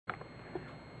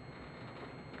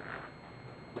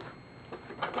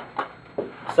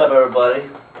What's up, everybody?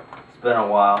 It's been a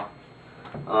while.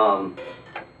 I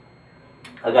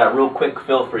got a real quick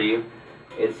fill for you.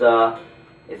 It's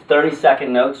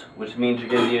 30-second notes, which means you're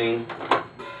going to be doing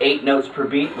 8 notes per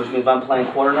beat, which means I'm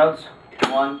playing quarter notes.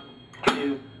 1,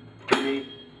 2, 3,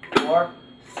 4.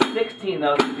 16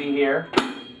 notes to be here.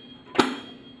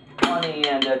 1 E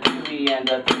and a 2 E and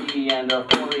a 3 E and a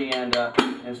 4 E and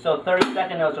so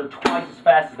 30-second notes are twice as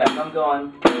fast as that. So I'm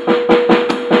going.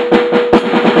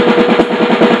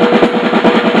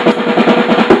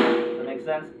 Does that make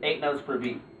sense? 8 notes per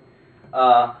beat.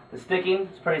 The sticking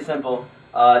is pretty simple.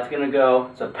 It's going to go,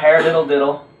 it's a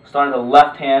paradiddle-diddle, starting the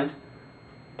left hand.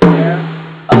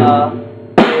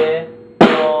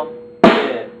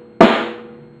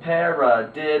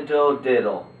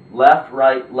 Paradiddle-diddle. Left,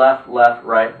 right,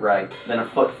 right. Then a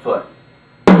foot, foot.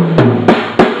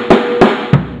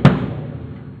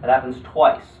 That happens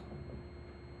twice.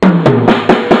 You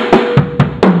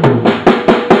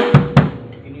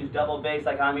can use double bass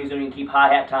like I'm using. You can keep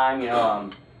hi-hat time,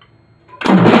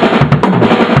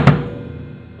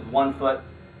 with 1 foot.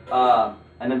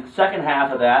 And then the second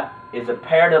half of that is a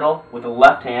paradiddle with the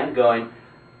left hand going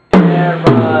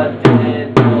paradiddle,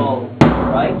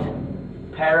 right.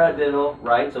 Paradiddle,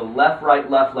 right. So left, right.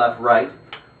 Foot,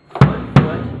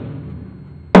 foot.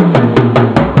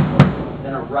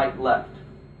 Then a right, left.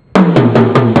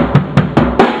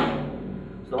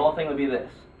 So the whole thing would be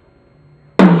this.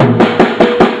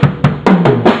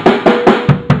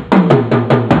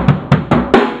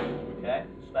 Okay,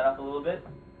 sped up a little bit.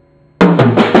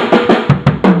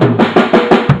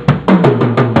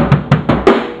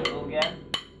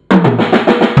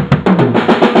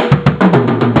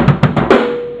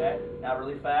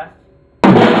 Really fast.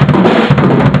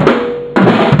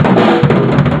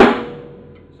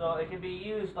 So it can be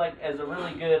used like as a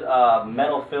really good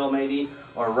metal fill maybe,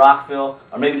 or rock fill,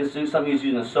 or maybe just do something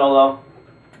using a solo.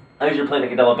 I usually play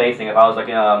like a double bassing if I was like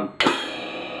if I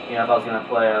was gonna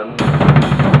play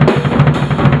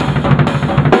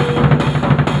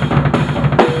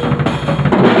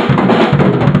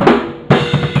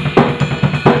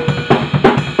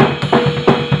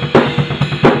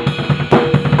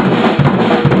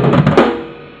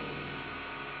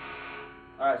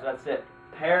Alright, so that's it.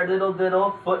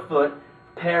 Paradiddle-diddle, foot, foot.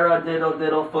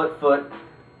 Paradiddle-diddle, foot, foot.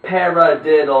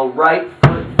 Paradiddle, right,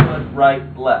 foot, foot,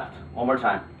 right, left. One more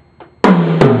time.